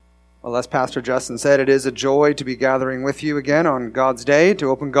Well, as Pastor Justin said, it is a joy to be gathering with you again on God's Day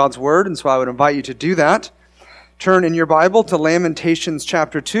to open God's Word, and so I would invite you to do that. Turn in your Bible to Lamentations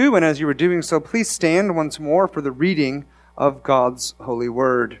chapter 2, and as you were doing so, please stand once more for the reading of God's holy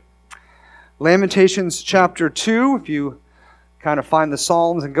Word. Lamentations chapter 2, if you kind of find the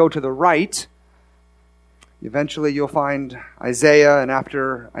Psalms and go to the right, eventually you'll find Isaiah, and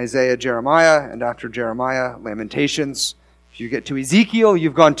after Isaiah, Jeremiah, and after Jeremiah, Lamentations. If you get to Ezekiel,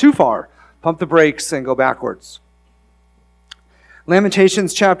 you've gone too far. Pump the brakes and go backwards.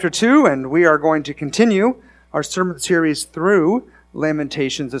 Lamentations chapter 2, and we are going to continue our sermon series through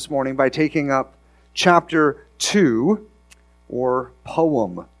Lamentations this morning by taking up chapter 2, or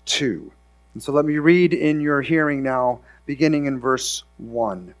poem 2. And so let me read in your hearing now, beginning in verse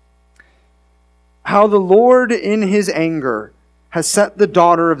 1. How the Lord in his anger has set the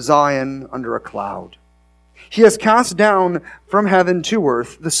daughter of Zion under a cloud. He has cast down from heaven to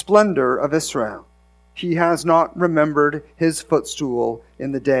earth the splendor of Israel. He has not remembered his footstool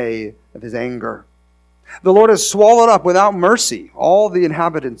in the day of his anger. The Lord has swallowed up without mercy all the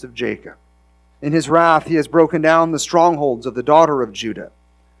inhabitants of Jacob. In his wrath he has broken down the strongholds of the daughter of Judah.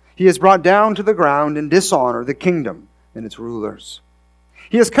 He has brought down to the ground in dishonor the kingdom and its rulers.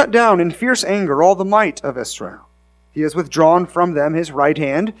 He has cut down in fierce anger all the might of Israel. He has withdrawn from them his right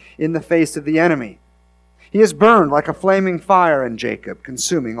hand in the face of the enemy. He has burned like a flaming fire in Jacob,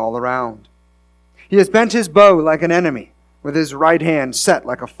 consuming all around. He has bent his bow like an enemy, with his right hand set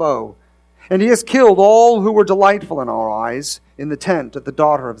like a foe. And he has killed all who were delightful in our eyes in the tent of the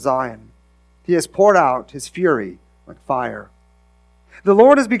daughter of Zion. He has poured out his fury like fire. The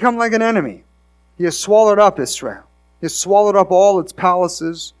Lord has become like an enemy. He has swallowed up Israel. He has swallowed up all its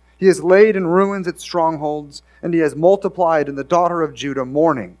palaces. He has laid in ruins its strongholds, and he has multiplied in the daughter of Judah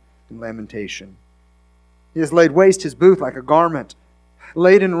mourning and lamentation. He has laid waste his booth like a garment,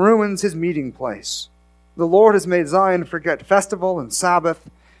 laid in ruins his meeting place. The Lord has made Zion forget festival and Sabbath,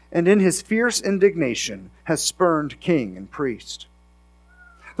 and in his fierce indignation has spurned king and priest.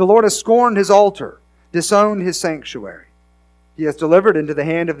 The Lord has scorned his altar, disowned his sanctuary. He has delivered into the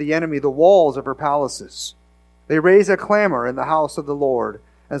hand of the enemy the walls of her palaces. They raise a clamor in the house of the Lord,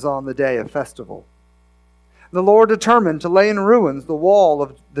 as on the day of festival. The Lord determined to lay in ruins the wall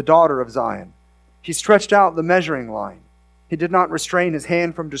of the daughter of Zion. He stretched out the measuring line. He did not restrain his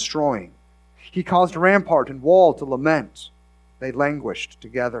hand from destroying. He caused rampart and wall to lament. They languished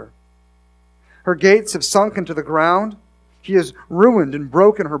together. Her gates have sunk into the ground. He has ruined and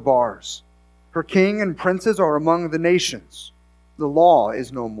broken her bars. Her king and princes are among the nations. The law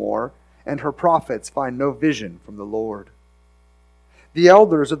is no more, and her prophets find no vision from the Lord. The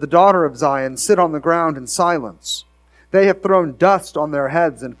elders of the daughter of Zion sit on the ground in silence. They have thrown dust on their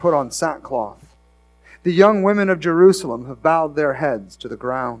heads and put on sackcloth. The young women of Jerusalem have bowed their heads to the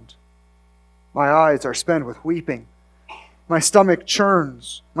ground. My eyes are spent with weeping. My stomach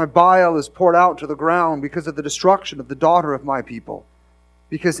churns. My bile is poured out to the ground because of the destruction of the daughter of my people,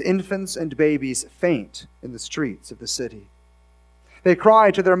 because infants and babies faint in the streets of the city. They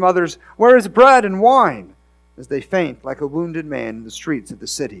cry to their mothers, "Where is bread and wine?" as they faint like a wounded man in the streets of the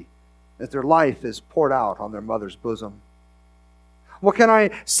city, as their life is poured out on their mother's bosom. What can I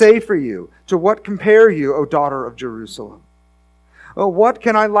say for you? To what compare you, O daughter of Jerusalem? Oh, what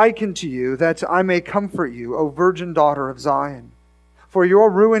can I liken to you that I may comfort you, O virgin daughter of Zion? For your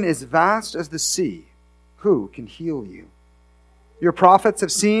ruin is vast as the sea. Who can heal you? Your prophets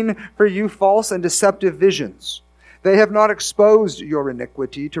have seen for you false and deceptive visions. They have not exposed your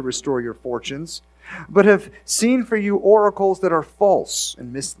iniquity to restore your fortunes, but have seen for you oracles that are false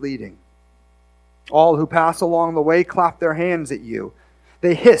and misleading. All who pass along the way clap their hands at you.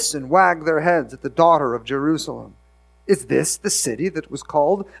 They hiss and wag their heads at the daughter of Jerusalem. Is this the city that was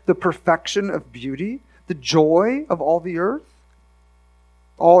called the perfection of beauty, the joy of all the earth?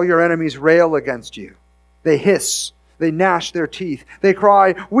 All your enemies rail against you. They hiss, they gnash their teeth. They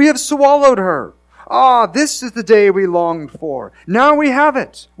cry, "We have swallowed her. Ah, this is the day we longed for. Now we have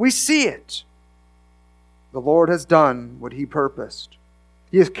it. We see it." The Lord has done what he purposed.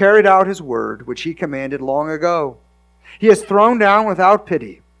 He has carried out his word, which he commanded long ago. He has thrown down without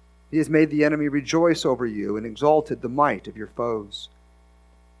pity. He has made the enemy rejoice over you and exalted the might of your foes.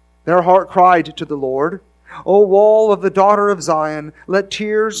 Their heart cried to the Lord, "O wall of the daughter of Zion, let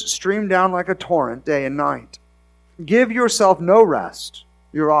tears stream down like a torrent day and night. Give yourself no rest,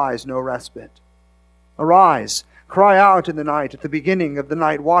 your eyes no respite. Arise, cry out in the night at the beginning of the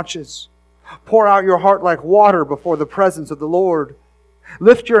night watches. Pour out your heart like water before the presence of the Lord.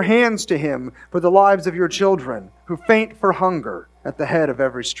 Lift your hands to him for the lives of your children, who faint for hunger at the head of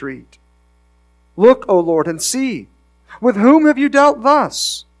every street. Look, O Lord, and see. With whom have you dealt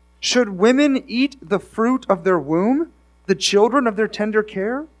thus? Should women eat the fruit of their womb, the children of their tender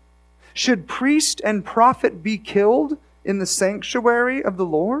care? Should priest and prophet be killed in the sanctuary of the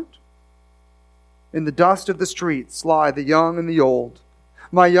Lord? In the dust of the streets lie the young and the old.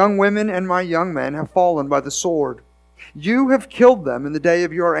 My young women and my young men have fallen by the sword. You have killed them in the day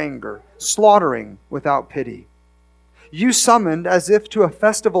of your anger, slaughtering without pity. You summoned, as if to a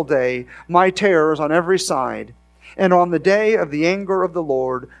festival day, my terrors on every side, and on the day of the anger of the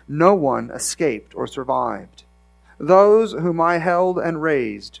Lord, no one escaped or survived. Those whom I held and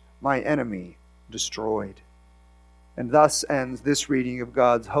raised, my enemy destroyed. And thus ends this reading of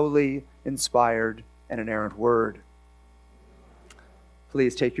God's holy, inspired, and inerrant word.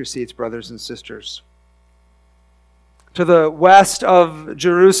 Please take your seats, brothers and sisters. To the west of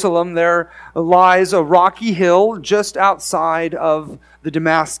Jerusalem, there lies a rocky hill just outside of the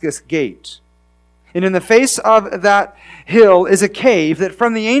Damascus Gate. And in the face of that hill is a cave that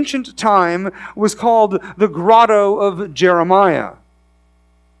from the ancient time was called the Grotto of Jeremiah.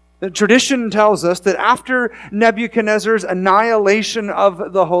 The tradition tells us that after Nebuchadnezzar's annihilation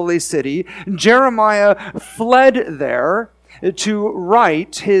of the holy city, Jeremiah fled there to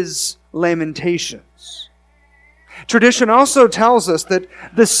write his lamentations. Tradition also tells us that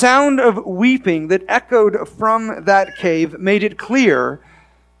the sound of weeping that echoed from that cave made it clear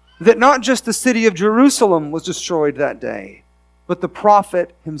that not just the city of Jerusalem was destroyed that day, but the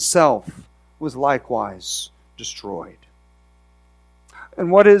prophet himself was likewise destroyed.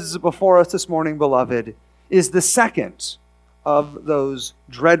 And what is before us this morning, beloved, is the second of those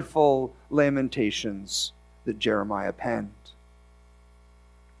dreadful lamentations that Jeremiah penned.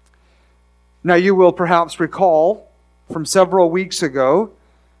 Now you will perhaps recall from several weeks ago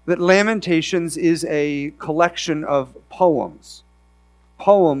that Lamentations is a collection of poems.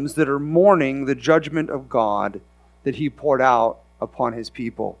 Poems that are mourning the judgment of God that he poured out upon his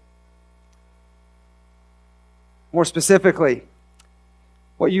people. More specifically,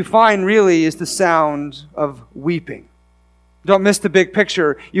 what you find really is the sound of weeping. Don't miss the big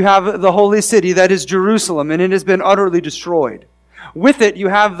picture. You have the holy city, that is Jerusalem, and it has been utterly destroyed. With it, you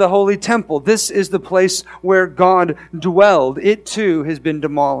have the holy temple. This is the place where God dwelled. It too has been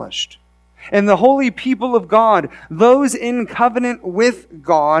demolished. And the holy people of God, those in covenant with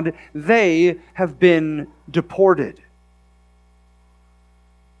God, they have been deported.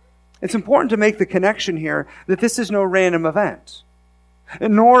 It's important to make the connection here that this is no random event.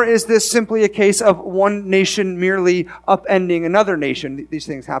 Nor is this simply a case of one nation merely upending another nation. These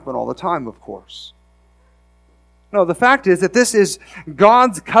things happen all the time, of course. No, the fact is that this is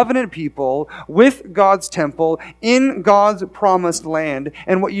God's covenant people with God's temple in God's promised land.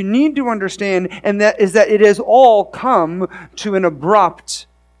 And what you need to understand is that it has all come to an abrupt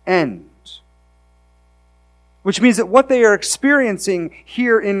end. Which means that what they are experiencing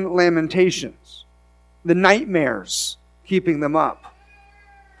here in Lamentations, the nightmares keeping them up,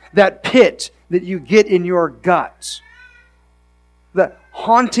 that pit that you get in your gut, the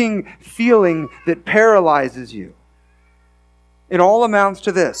haunting feeling that paralyzes you, it all amounts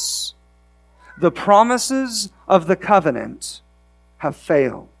to this: the promises of the covenant have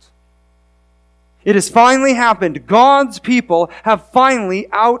failed. It has finally happened. God's people have finally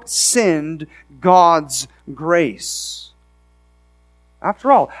outsinned God's grace.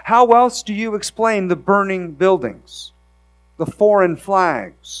 After all, how else do you explain the burning buildings, the foreign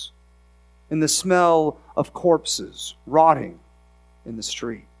flags, and the smell of corpses rotting in the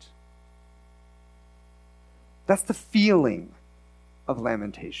street? That's the feeling of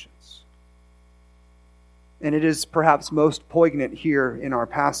Lamentations. And it is perhaps most poignant here in our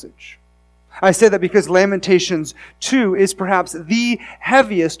passage. I say that because Lamentations 2 is perhaps the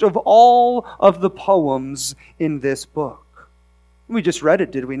heaviest of all of the poems in this book. We just read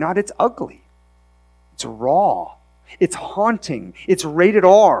it, did we not? It's ugly. It's raw. It's haunting. It's rated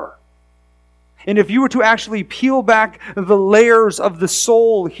R. And if you were to actually peel back the layers of the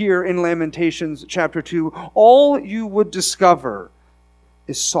soul here in Lamentations chapter 2, all you would discover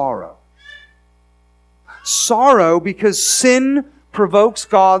is sorrow. Sorrow because sin provokes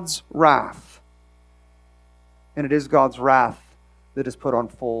God's wrath. And it is God's wrath that is put on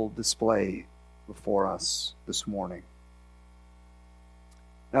full display before us this morning.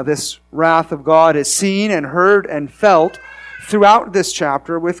 Now, this wrath of God is seen and heard and felt throughout this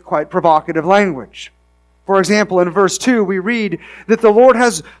chapter with quite provocative language. For example, in verse 2, we read that the Lord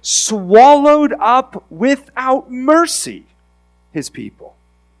has swallowed up without mercy his people.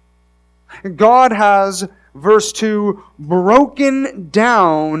 God has, verse 2, broken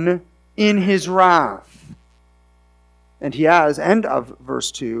down in his wrath. And he has, end of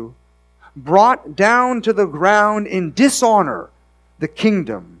verse 2, brought down to the ground in dishonor the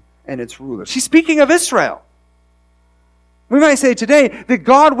kingdom and its rulers. He's speaking of Israel. We might say today that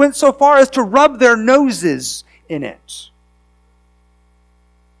God went so far as to rub their noses in it.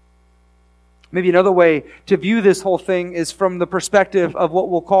 Maybe another way to view this whole thing is from the perspective of what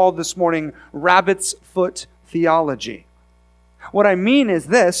we'll call this morning rabbit's foot theology. What I mean is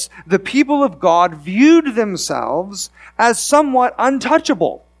this: the people of God viewed themselves as somewhat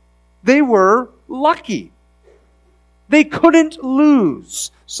untouchable. They were lucky. They couldn't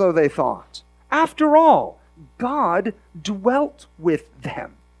lose, so they thought. After all, God dwelt with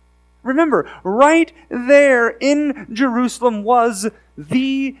them. Remember, right there in Jerusalem was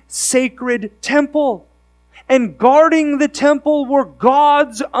the sacred temple. And guarding the temple were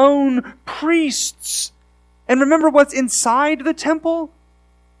God's own priests. And remember what's inside the temple?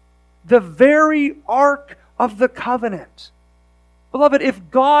 The very Ark of the Covenant. Beloved, if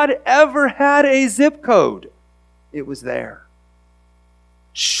God ever had a zip code, it was there.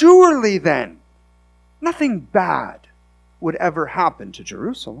 Surely then, nothing bad would ever happen to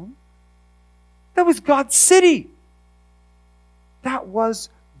Jerusalem. That was God's city. That was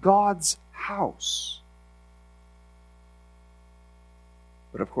God's house.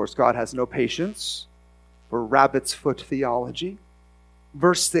 But of course, God has no patience for rabbit's foot theology.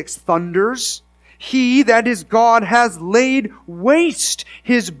 Verse 6 thunders, "He, that is God, has laid waste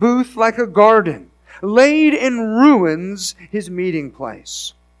his booth like a garden, laid in ruins his meeting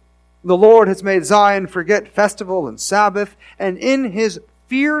place. The Lord has made Zion forget festival and Sabbath, and in his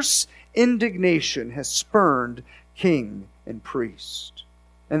fierce indignation has spurned king and priest."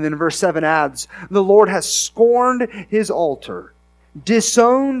 And then verse 7 adds, "The Lord has scorned his altar,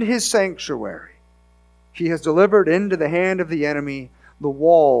 disowned his sanctuary. He has delivered into the hand of the enemy the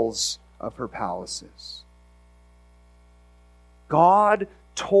walls of her palaces." God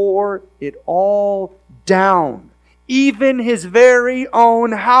tore it all down, even his very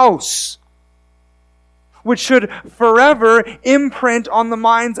own house, which should forever imprint on the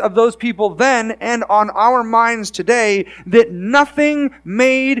minds of those people then and on our minds today that nothing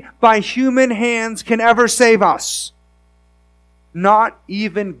made by human hands can ever save us. Not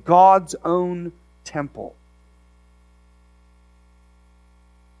even God's own temple.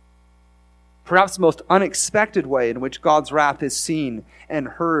 Perhaps the most unexpected way in which God's wrath is seen and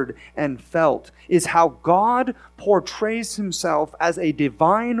heard and felt is how God portrays himself as a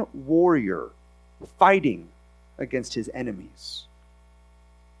divine warrior fighting against his enemies.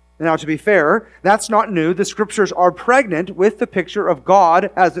 Now, to be fair, that's not new. The scriptures are pregnant with the picture of God,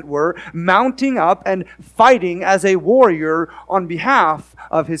 as it were, mounting up and fighting as a warrior on behalf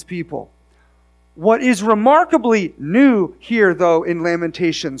of his people. What is remarkably new here, though, in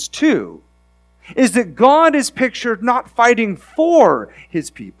Lamentations 2, is that God is pictured not fighting for his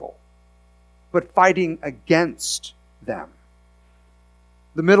people, but fighting against them.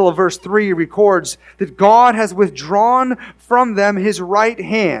 The middle of verse 3 records that God has withdrawn from them his right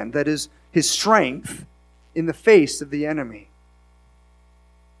hand, that is, his strength, in the face of the enemy.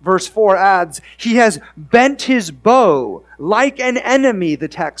 Verse 4 adds, "He has bent his bow like an enemy," the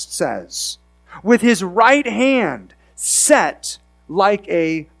text says, "with his right hand set like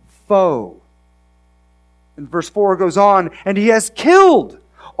a foe." And verse 4 goes on, "And he has killed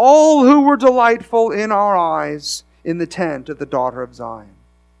all who were delightful in our eyes in the tent of the daughter of Zion.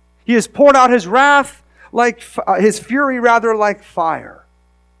 He has poured out his wrath, his fury like fire."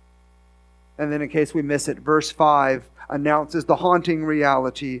 And then in case we miss it, verse 5 announces the haunting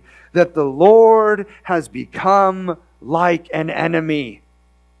reality that the Lord has become like an enemy.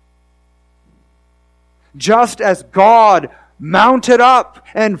 Just as God mounted up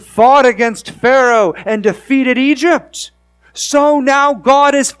and fought against Pharaoh and defeated Egypt, so now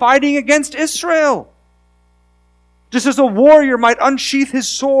God is fighting against Israel. Just as a warrior might unsheath his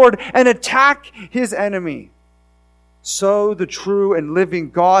sword and attack his enemy, so the true and living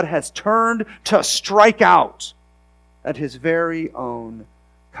God has turned to strike out at his very own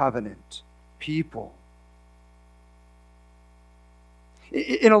covenant people.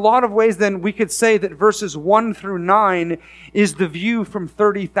 In a lot of ways, then, we could say that verses 1 through 9 is the view from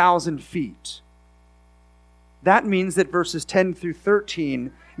 30,000 feet. That means that verses 10 through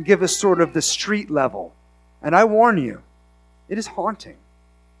 13 give us sort of the street level. And I warn you, it is haunting.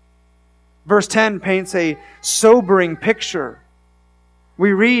 Verse 10 paints a sobering picture.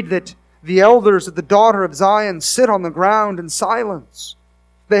 We read that the elders of the daughter of Zion sit on the ground in silence.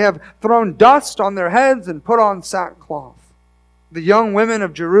 They have thrown dust on their heads and put on sackcloth. The young women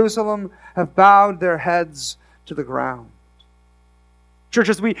of Jerusalem have bowed their heads to the ground. Church,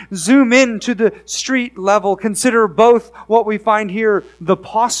 as we zoom in to the street level, consider both what we find here, the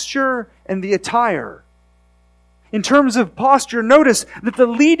posture and the attire. In terms of posture, notice that the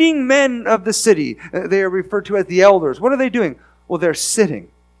leading men of the city, they are referred to as the elders. What are they doing? Well, they're sitting.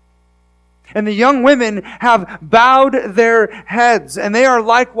 And the young women have bowed their heads, and they are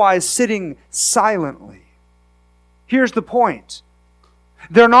likewise sitting silently. Here's the point.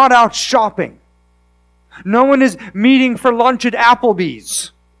 They're not out shopping. No one is meeting for lunch at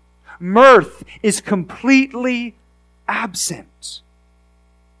Applebee's. Mirth is completely absent.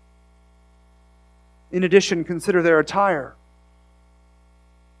 In addition, consider their attire.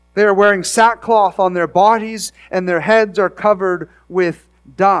 They are wearing sackcloth on their bodies, and their heads are covered with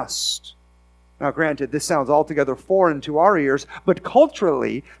dust. Now, granted, this sounds altogether foreign to our ears, but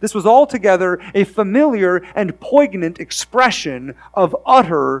culturally, this was altogether a familiar and poignant expression of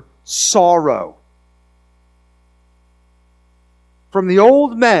utter sorrow. From the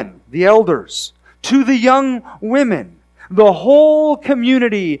old men, the elders, to the young women, the whole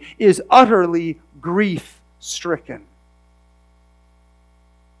community is utterly grief-stricken.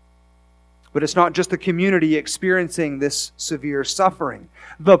 But it's not just the community experiencing this severe suffering.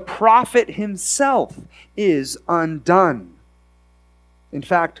 The prophet himself is undone. In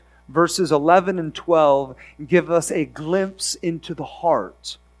fact, verses 11 and 12 give us a glimpse into the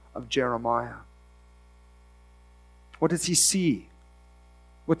heart of Jeremiah. What does he see?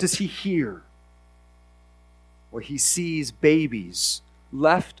 What does he hear? Well, he sees babies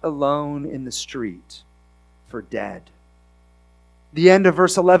left alone in the street for dead. The end of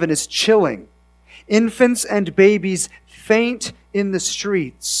verse 11 is chilling. Infants and babies faint in the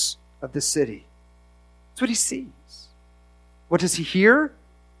streets of the city. That's what he sees. What does he hear?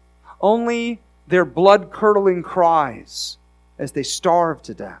 Only their blood-curdling cries as they starve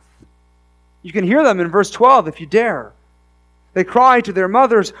to death. You can hear them in verse 12 if you dare. They cry to their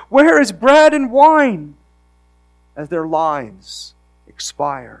mothers, "Where is bread and wine?" as their lives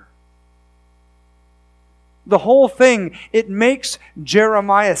expire. The whole thing, it makes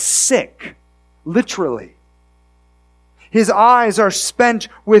Jeremiah sick, literally. His eyes are spent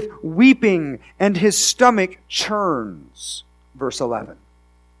with weeping and his stomach churns. Verse 11.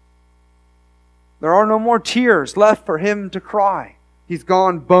 There are no more tears left for him to cry. He's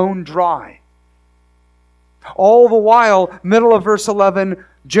gone bone dry. All the while, middle of verse 11,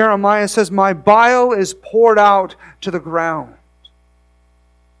 Jeremiah says, "My bile is poured out to the ground."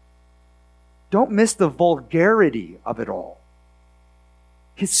 Don't miss the vulgarity of it all.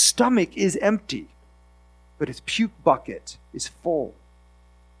 His stomach is empty, but his puke bucket is full.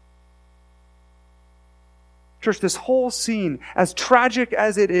 Church, this whole scene, as tragic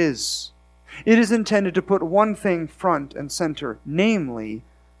as it is intended to put one thing front and center, namely,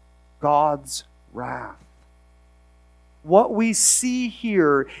 God's wrath. What we see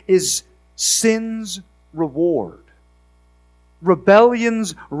here is sin's reward,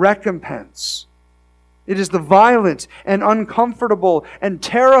 rebellion's recompense. It is the violent and uncomfortable and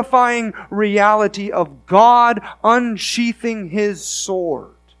terrifying reality of God unsheathing his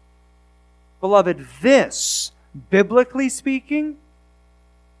sword. Beloved, this, biblically speaking,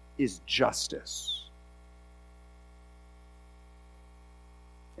 is justice.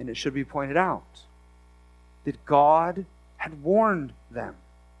 And it should be pointed out that God had warned them.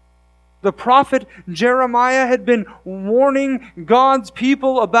 The prophet Jeremiah had been warning God's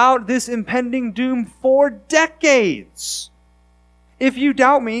people about this impending doom for decades. If you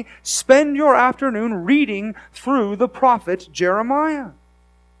doubt me, spend your afternoon reading through the prophet Jeremiah.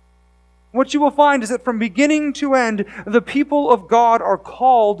 What you will find is that from beginning to end, the people of God are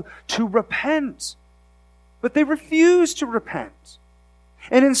called to repent. But they refuse to repent.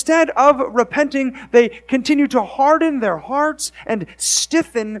 And instead of repenting, they continue to harden their hearts and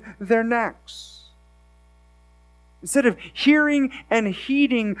stiffen their necks. Instead of hearing and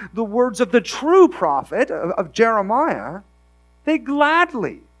heeding the words of the true prophet, of Jeremiah, they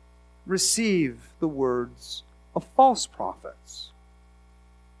gladly receive the words of false prophets.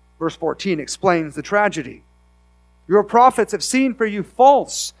 Verse 14 explains the tragedy. Your prophets have seen for you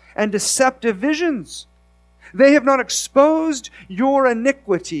false and deceptive visions. They have not exposed your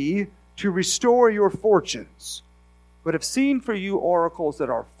iniquity to restore your fortunes, but have seen for you oracles that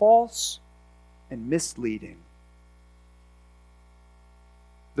are false and misleading.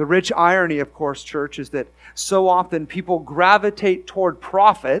 The rich irony, of course, church, is that so often people gravitate toward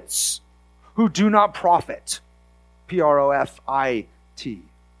prophets who do not profit. Profit.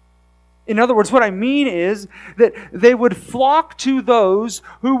 In other words, what I mean is that they would flock to those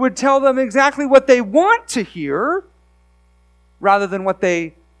who would tell them exactly what they want to hear rather than what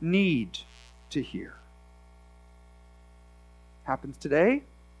they need to hear. Happens today,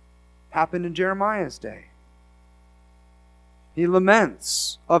 happened in Jeremiah's day. He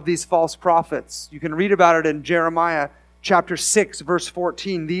laments of these false prophets. You can read about it in Jeremiah chapter 6, verse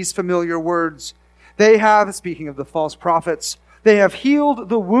 14. These familiar words. They have, speaking of the false prophets, they have healed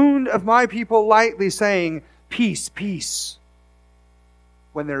the wound of my people lightly, saying, peace, peace,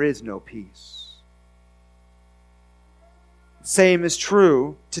 when there is no peace. The same is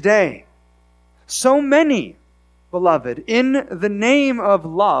true today. So many, beloved, in the name of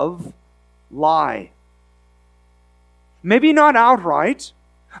love, lie. Maybe not outright,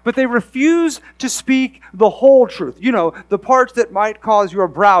 but they refuse to speak the whole truth. You know, the parts that might cause your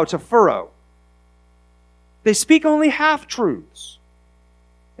brow to furrow. They speak only half-truths.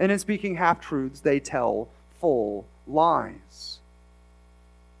 And in speaking half-truths, they tell full lies.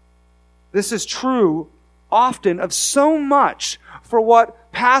 This is true often of so much for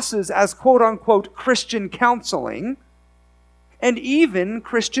what passes as quote-unquote Christian counseling and even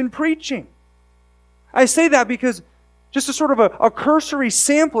Christian preaching. I say that because just a sort of a cursory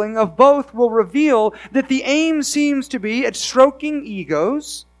sampling of both will reveal that the aim seems to be at stroking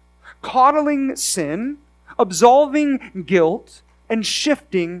egos, coddling sin, absolving guilt, and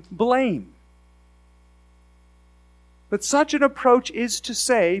shifting blame. But such an approach is to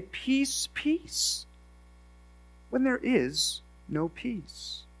say, peace, peace, when there is no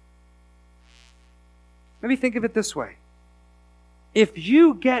peace. Maybe think of it this way. If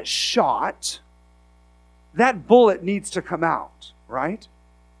you get shot, that bullet needs to come out, right?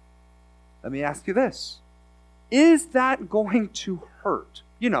 Let me ask you this. Is that going to hurt?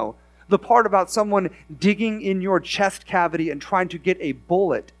 You know, the part about someone digging in your chest cavity and trying to get a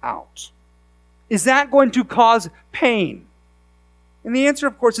bullet out. Is that going to cause pain? And the answer,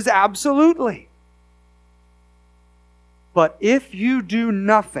 of course, is absolutely. But if you do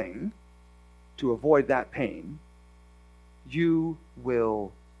nothing to avoid that pain, you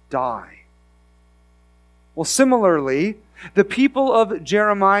will die. Well, similarly, the people of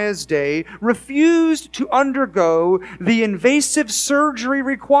Jeremiah's day refused to undergo the invasive surgery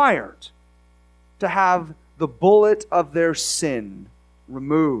required to have the bullet of their sin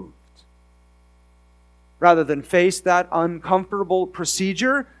removed. Rather than face that uncomfortable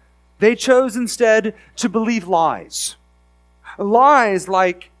procedure, they chose instead to believe lies. Lies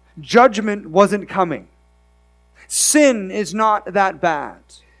like judgment wasn't coming. Sin is not that bad.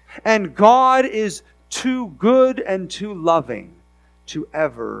 And God is too good and too loving to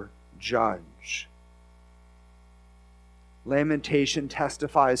ever judge. Lamentation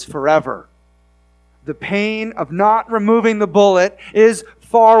testifies forever. The pain of not removing the bullet is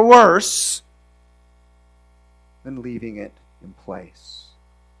far worse than leaving it in place.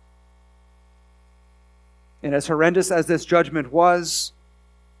 And as horrendous as this judgment was,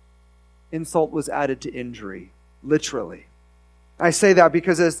 insult was added to injury, literally. I say that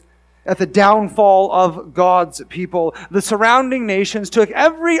because at the downfall of God's people, the surrounding nations took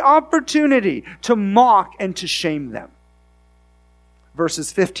every opportunity to mock and to shame them.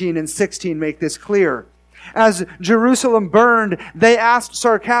 Verses 15 and 16 make this clear. As Jerusalem burned, they asked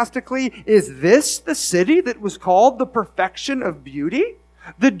sarcastically, "Is this the city that was called the perfection of beauty?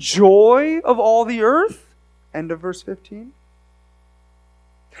 The joy of all the earth?" End of verse 15.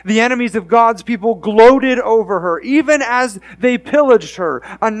 The enemies of God's people gloated over her, even as they pillaged her,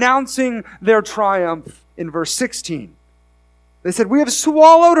 announcing their triumph in verse 16. They said, "We have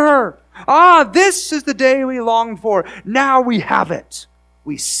swallowed her. Ah, this is the day we longed for. Now we have it.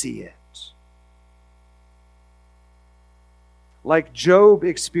 We see it." Like Job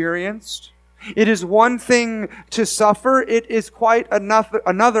experienced, it is one thing to suffer. It is quite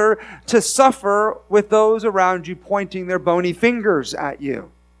another to suffer with those around you pointing their bony fingers at you.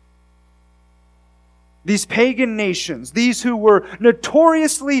 These pagan nations, these who were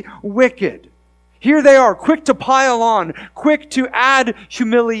notoriously wicked, here they are, quick to pile on, quick to add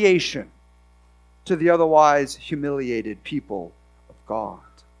humiliation to the otherwise humiliated people of God.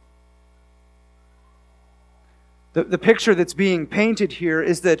 The picture that's being painted here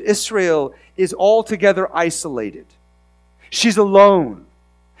is that Israel is altogether isolated. She's alone.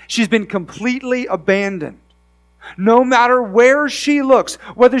 She's been completely abandoned. No matter where she looks,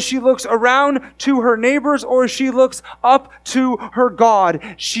 whether she looks around to her neighbors or she looks up to her God,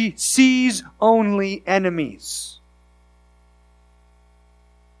 she sees only enemies.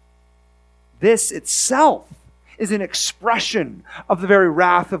 This itself is an expression of the very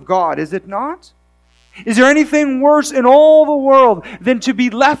wrath of God, is it not? Is there anything worse in all the world than to be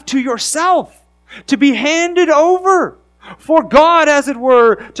left to yourself, to be handed over for God, as it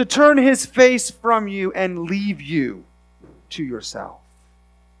were, to turn His face from you and leave you to yourself?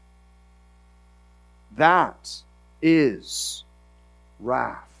 That is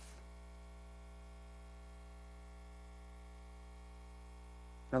wrath.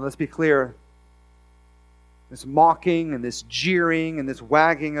 Now let's be clear. This mocking and this jeering and this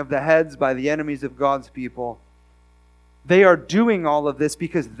wagging of the heads by the enemies of God's people, they are doing all of this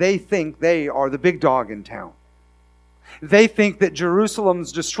because they think they are the big dog in town. They think that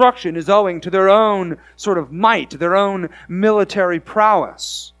Jerusalem's destruction is owing to their own sort of might, their own military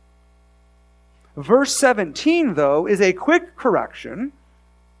prowess. Verse 17, though, is a quick correction,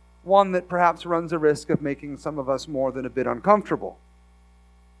 one that perhaps runs a risk of making some of us more than a bit uncomfortable.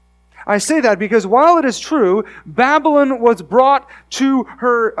 I say that because while it is true, Babylon brought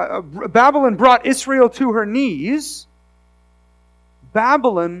Israel to her knees,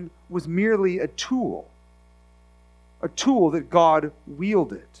 Babylon was merely a tool that God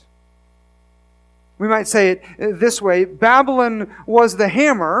wielded. We might say it this way: Babylon was the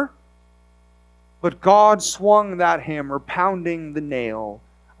hammer, but God swung that hammer, pounding the nail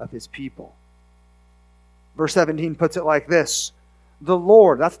of His people. Verse 17 puts it like this: the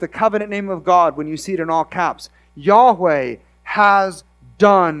Lord, that's the covenant name of God when you see it in all caps, Yahweh has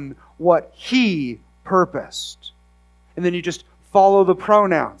done what He purposed. And then you just follow the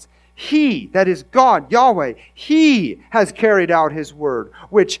pronouns. He, that is God, Yahweh, He has carried out His word,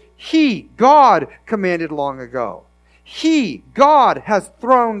 which He, God, commanded long ago. He, God, has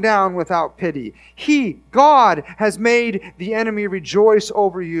thrown down without pity. He, God, has made the enemy rejoice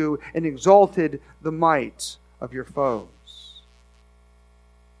over you and exalted the might of your foes.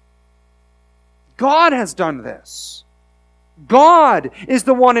 God has done this. God is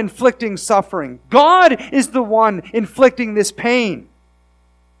the one inflicting suffering. God is the one inflicting this pain.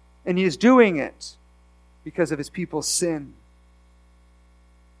 And He is doing it because of His people's sin.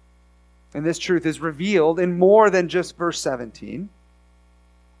 And this truth is revealed in more than just verse 17.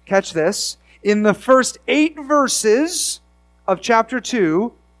 Catch this. In the first 8 verses of chapter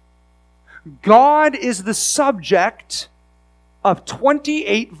 2, God is the subject of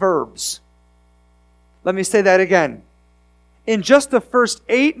 28 verbs. Let me say that again. In just the first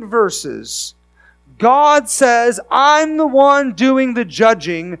 8 verses, God says, I'm the one doing the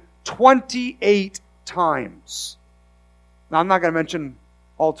judging 28 times. Now, I'm not going to mention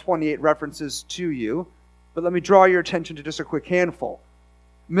all 28 references to you, but let me draw your attention to just a quick handful.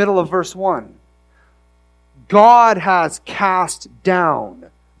 Middle of verse 1. God has cast down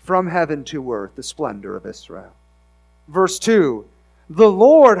from heaven to earth the splendor of Israel. Verse 2. The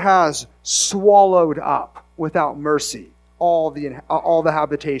Lord has swallowed up without mercy all the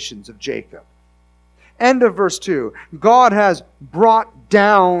habitations of Jacob. End of verse 2. God has brought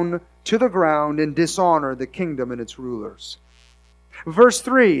down to the ground in dishonor the kingdom and its rulers. Verse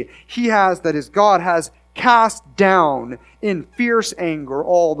 3. God has cast down in fierce anger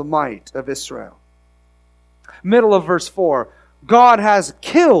all the might of Israel. Middle of verse 4. God has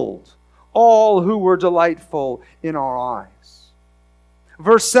killed all who were delightful in our eyes.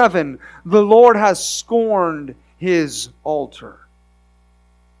 Verse 7, the Lord has scorned His altar.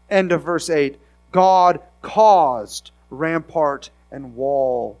 End of verse 8, God caused rampart and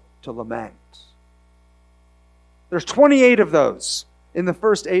wall to lament. There's 28 of those in the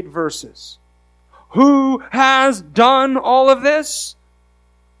first 8 verses. Who has done all of this?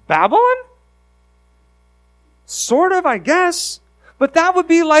 Babylon? Sort of, I guess. But that would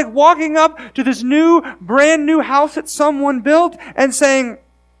be like walking up to this brand new house that someone built and saying,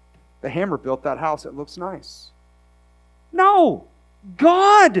 the hammer built that house, it looks nice. No,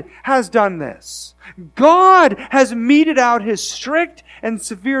 God has done this. God has meted out His strict and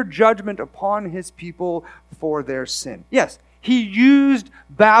severe judgment upon His people for their sin. Yes, He used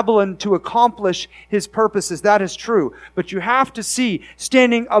Babylon to accomplish His purposes. That is true. But you have to see,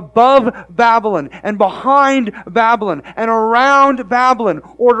 standing above Babylon and behind Babylon and around Babylon,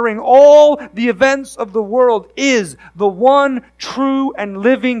 ordering all the events of the world, is the one true and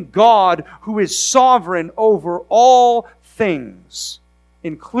living God who is sovereign over all things,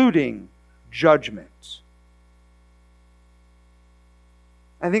 including judgment.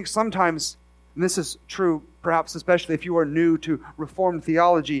 I think sometimes, and this is true perhaps especially if you are new to Reformed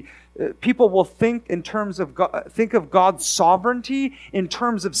theology, people will think of God's sovereignty in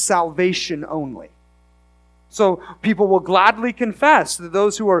terms of salvation only. So people will gladly confess, that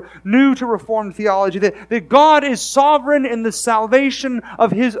those who are new to Reformed theology, that God is sovereign in the salvation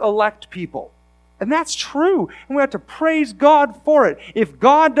of His elect people. And that's true. And we have to praise God for it. If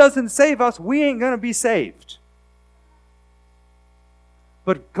God doesn't save us, we ain't going to be saved.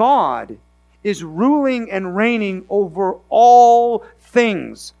 But God is ruling and reigning over all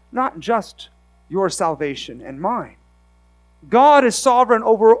things, not just your salvation and mine. God is sovereign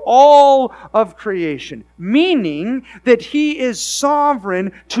over all of creation, meaning that He is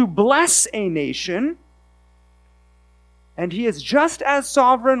sovereign to bless a nation And he is just as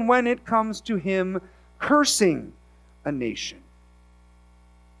sovereign when it comes to him cursing a nation.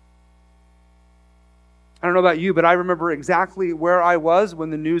 I don't know about you, but I remember exactly where I was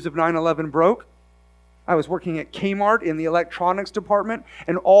when the news of 9/11 broke. I was working at Kmart in the electronics department,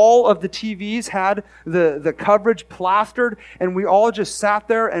 and all of the TVs had the coverage plastered, and we all just sat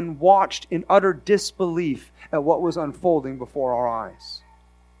there and watched in utter disbelief at what was unfolding before our eyes.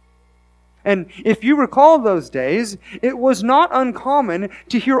 And if you recall those days, it was not uncommon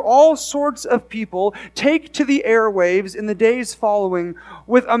to hear all sorts of people take to the airwaves in the days following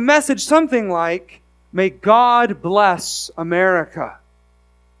with a message something like, "May God bless America."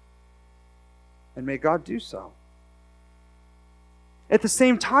 And may God do so. At the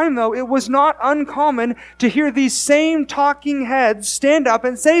same time, though, it was not uncommon to hear these same talking heads stand up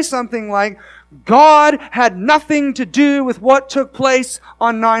and say something like, "God had nothing to do with what took place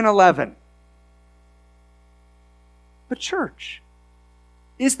on 9/11. But church,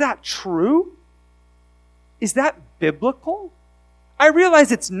 is that true? Is that biblical? I realize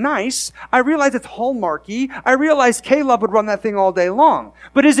it's nice. I realize it's hallmarky. I realize Caleb would run that thing all day long.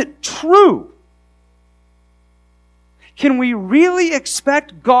 But is it true? Can we really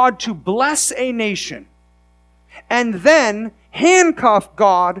expect God to bless a nation and then handcuff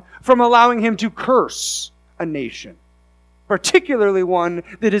God from allowing him to curse a nation, particularly one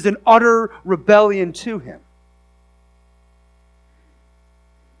that is in utter rebellion to him?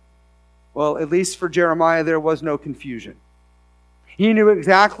 Well, at least for Jeremiah, there was no confusion. He knew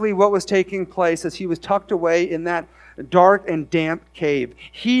exactly what was taking place as he was tucked away in that dark and damp cave.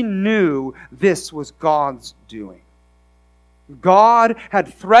 He knew this was God's doing. God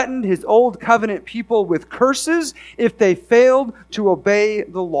had threatened his old covenant people with curses if they failed to obey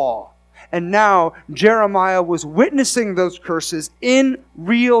the law. And now Jeremiah was witnessing those curses in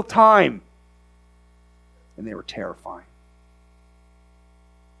real time. And they were terrifying.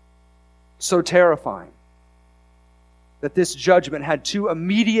 So terrifying that this judgment had two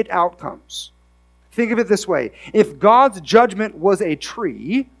immediate outcomes. Think of it this way. If God's judgment was a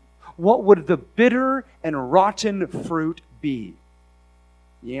tree, what would the bitter and rotten fruit be?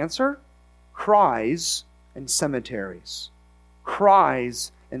 The answer? Cries and cemeteries.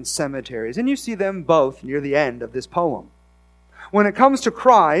 Cries and cemeteries. And you see them both near the end of this poem. When it comes to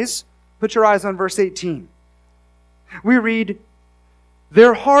cries, put your eyes on verse 18. We read,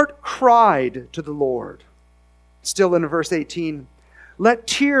 "Their heart cried to the Lord." Still in verse 18, "Let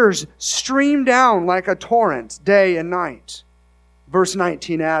tears stream down like a torrent day and night." Verse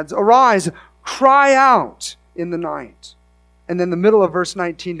 19 adds, "Arise, cry out in the night." And then the middle of verse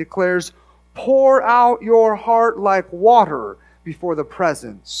 19 declares, "Pour out your heart like water before the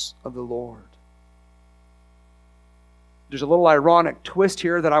presence of the Lord." There's a little ironic twist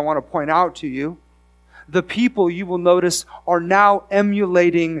here that I want to point out to you. The people, you will notice, are now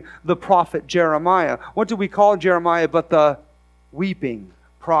emulating the prophet Jeremiah. What do we call Jeremiah but the weeping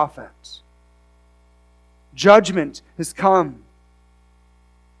prophet? Judgment has come.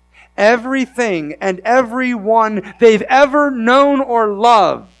 Everything and everyone they've ever known or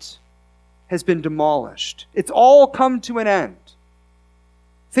loved has been demolished. It's all come to an end.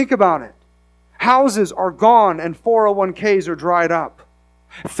 Think about it. Houses are gone and 401ks are dried up.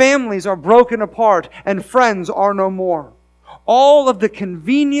 Families are broken apart and friends are no more. All of the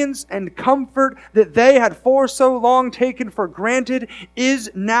convenience and comfort that they had for so long taken for granted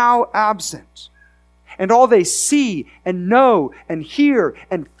is now absent. And all they see and know and hear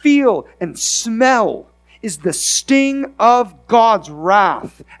and feel and smell is the sting of God's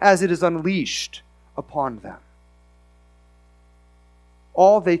wrath as it is unleashed upon them.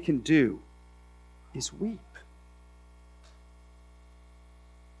 All they can do is weep.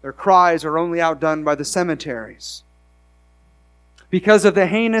 Their cries are only outdone by the cemeteries. Because of the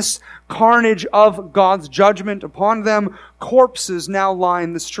heinous carnage of God's judgment upon them, corpses now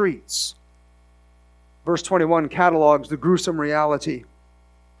line the streets. Verse 21 catalogs the gruesome reality.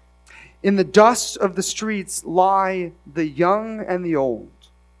 "In the dust of the streets lie the young and the old.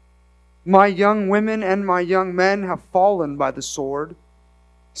 My young women and my young men have fallen by the sword."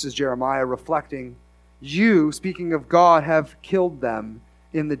 This is Jeremiah reflecting. "You," speaking of God, "have killed them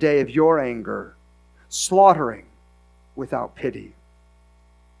in the day of your anger, slaughtering without pity."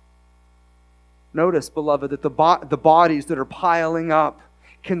 Notice, beloved, that the bodies that are piling up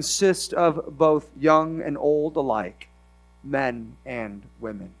consist of both young and old alike, men and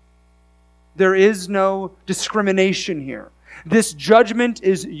women. There is no discrimination here. This judgment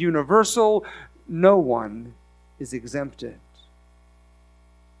is universal. No one is exempted.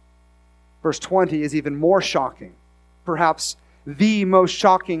 Verse 20 is even more shocking. Perhaps the most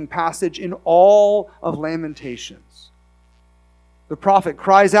shocking passage in all of Lamentations. The prophet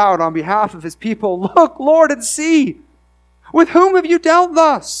cries out on behalf of his people, "Look, Lord, and see! With whom have you dealt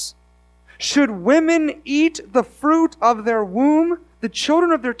thus? Should women eat the fruit of their womb, the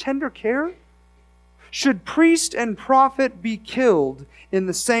children of their tender care? Should priest and prophet be killed in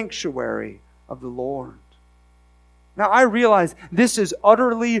the sanctuary of the Lord?" Now I realize this is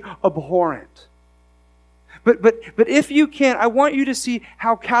utterly abhorrent. But if you can, I want you to see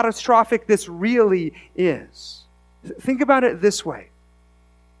how catastrophic this really is. Think about it this way.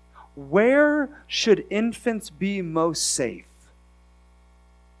 Where should infants be most safe?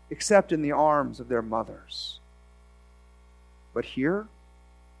 Except in the arms of their mothers. But here,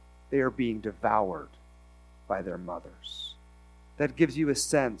 they are being devoured by their mothers. That gives you a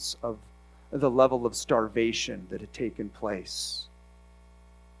sense of the level of starvation that had taken place.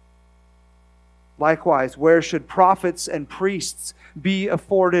 Likewise, where should prophets and priests be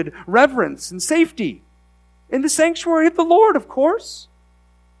afforded reverence and safety? In the sanctuary of the Lord, of course.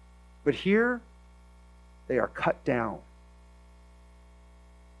 But here, they are cut down.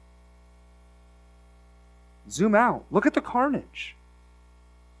 Zoom out. Look at the carnage.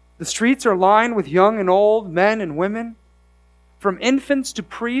 The streets are lined with young and old, men and women. From infants to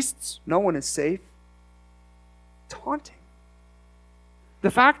priests, no one is safe. Taunting.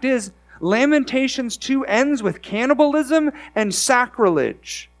 The fact is, Lamentations 2 ends with cannibalism and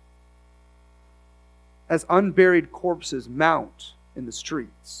sacrilege as unburied corpses mount in the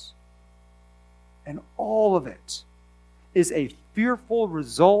streets. And all of it is a fearful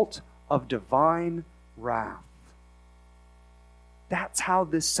result of divine wrath. That's how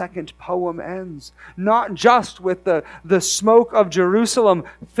this second poem ends. Not just with the smoke of Jerusalem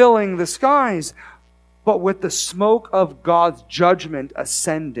filling the skies, but with the smoke of God's judgment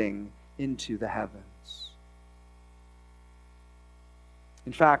ascending into the heavens.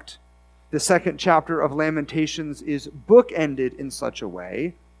 In fact, the second chapter of Lamentations is bookended in such a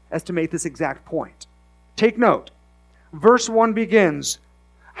way as to make this exact point. Take note. Verse 1 begins,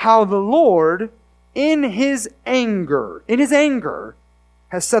 "How the Lord in his anger,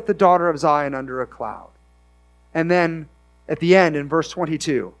 has set the daughter of Zion under a cloud." And then at the end in verse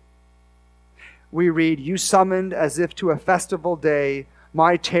 22, we read, "You summoned as if to a festival day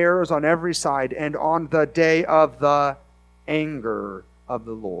my terrors on every side, and on the day of the anger of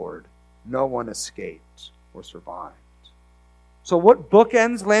the Lord, no one escaped or survived." So what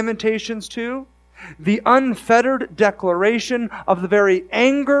bookends Lamentations 2? The unfettered declaration of the very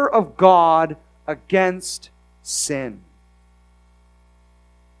anger of God against sin.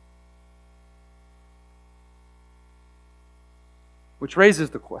 Which raises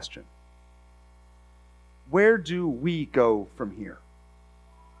the question, where do we go from here?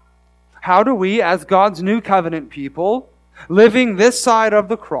 How do we, as God's new covenant people, living this side of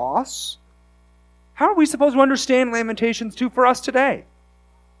the cross, how are we supposed to understand Lamentations 2 for us today?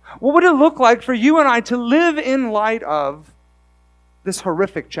 What would it look like for you and I to live in light of this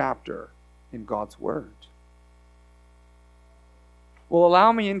horrific chapter in God's Word? Well,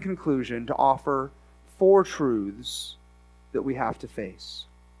 allow me in conclusion to offer 4 truths that we have to face.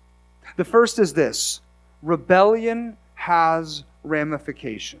 The first is this: rebellion has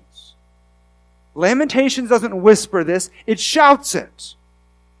ramifications. Lamentations doesn't whisper this, it shouts it.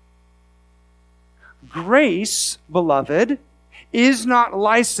 Grace, beloved, is not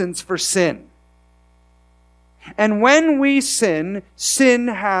license for sin. And when we sin, sin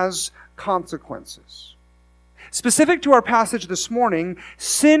has consequences. Specific to our passage this morning,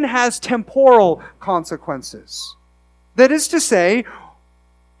 sin has temporal consequences. That is to say,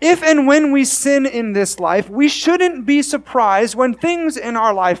 if and when we sin in this life, we shouldn't be surprised when things in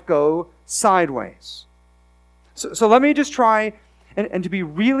our life go sideways. So let me just try and to be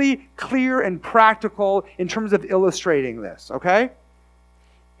really clear and practical in terms of illustrating this, okay?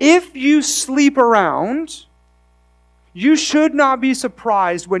 If you sleep around, you should not be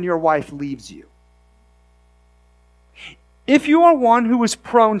surprised when your wife leaves you. If you are one who is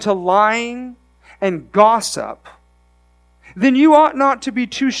prone to lying and gossip, then you ought not to be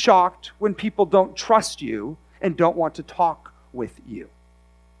too shocked when people don't trust you and don't want to talk with you.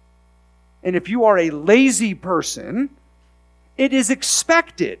 And if you are a lazy person, it is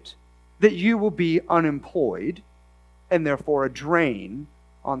expected that you will be unemployed and therefore a drain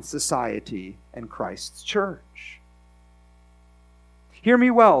on society and Christ's church. Hear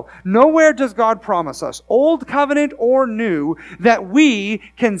me well. Nowhere does God promise us, old covenant or new, that we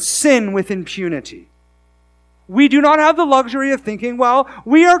can sin with impunity. We do not have the luxury of thinking, well,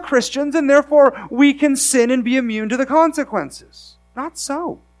 we are Christians and therefore we can sin and be immune to the consequences. Not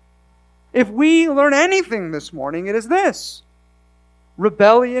so. If we learn anything this morning, it is this: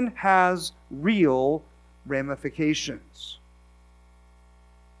 rebellion has real ramifications.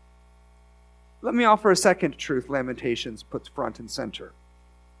 Let me offer a second truth Lamentations puts front and center.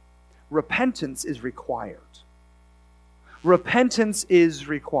 Repentance is required. Repentance is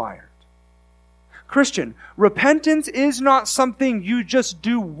required. Christian, repentance is not something you just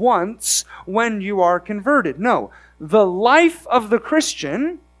do once when you are converted. No, the life of the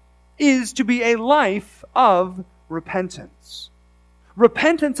Christian is to be a life of repentance.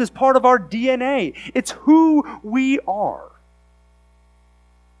 Repentance is part of our DNA. It's who we are.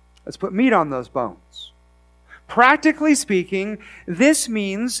 Let's put meat on those bones. Practically speaking, this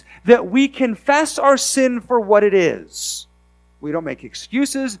means that we confess our sin for what it is. We don't make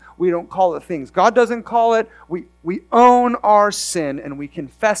excuses. We don't call it things God doesn't call it. We own our sin and we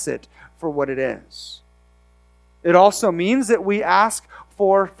confess it for what it is. It also means that we ask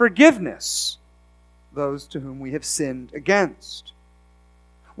for forgiveness, those to whom we have sinned against.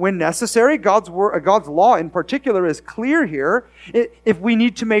 When necessary, God's law in particular is clear here. If we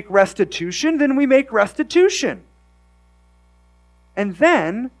need to make restitution, then we make restitution. And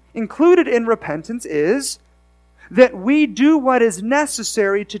then, included in repentance is that we do what is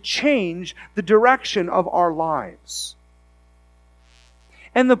necessary to change the direction of our lives.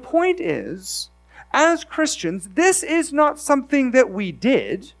 And the point is, as Christians, this is not something that we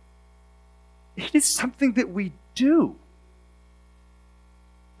did. It is something that we do.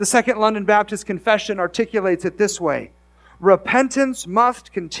 The Second London Baptist Confession articulates it this way: repentance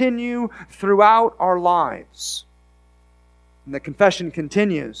must continue throughout our lives. And the confession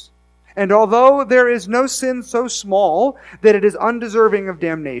continues, and although there is no sin so small that it is undeserving of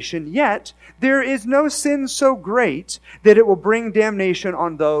damnation, yet there is no sin so great that it will bring damnation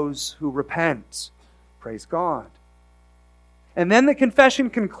on those who repent. Praise God. And then the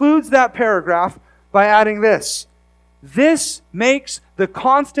confession concludes that paragraph by adding this: this makes the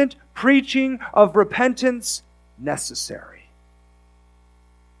constant preaching of repentance necessary.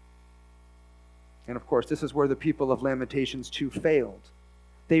 And of course, this is where the people of Lamentations 2 failed.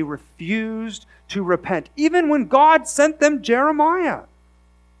 They refused to repent, even when God sent them Jeremiah.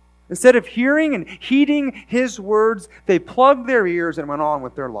 Instead of hearing and heeding his words, they plugged their ears and went on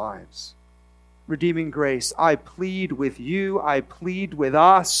with their lives. Redeeming grace, I plead with you, I plead with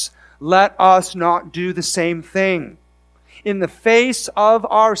us. Let us not do the same thing. In the face of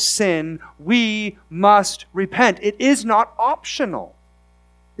our sin, we must repent. It is not optional.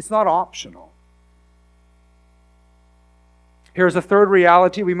 It's not optional. Here's a third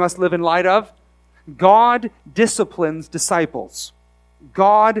reality we must live in light of. God disciplines disciples.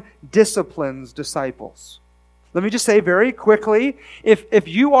 God disciplines disciples. Let me just say very quickly, if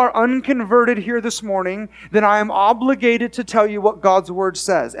you are unconverted here this morning, then I am obligated to tell you what God's Word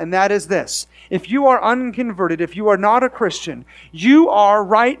says, and that is this. If you are unconverted, if you are not a Christian, you are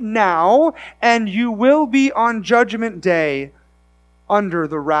right now, and you will be on Judgment Day under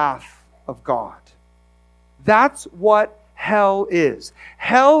the wrath of God. That's what hell is.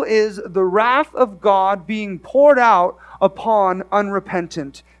 Hell is the wrath of God being poured out upon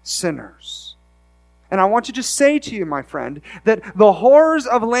unrepentant sinners. And I want to just say to you, my friend, that the horrors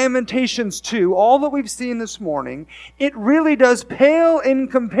of Lamentations 2, all that we've seen this morning, it really does pale in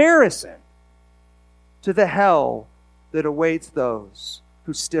comparison to the hell that awaits those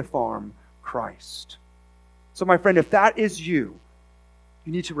who stiff-arm Christ. So, my friend, if that is you,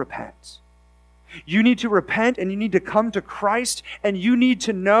 you need to repent. You need to repent and you need to come to Christ, and you need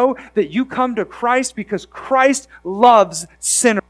to know that you come to Christ because Christ loves sinners.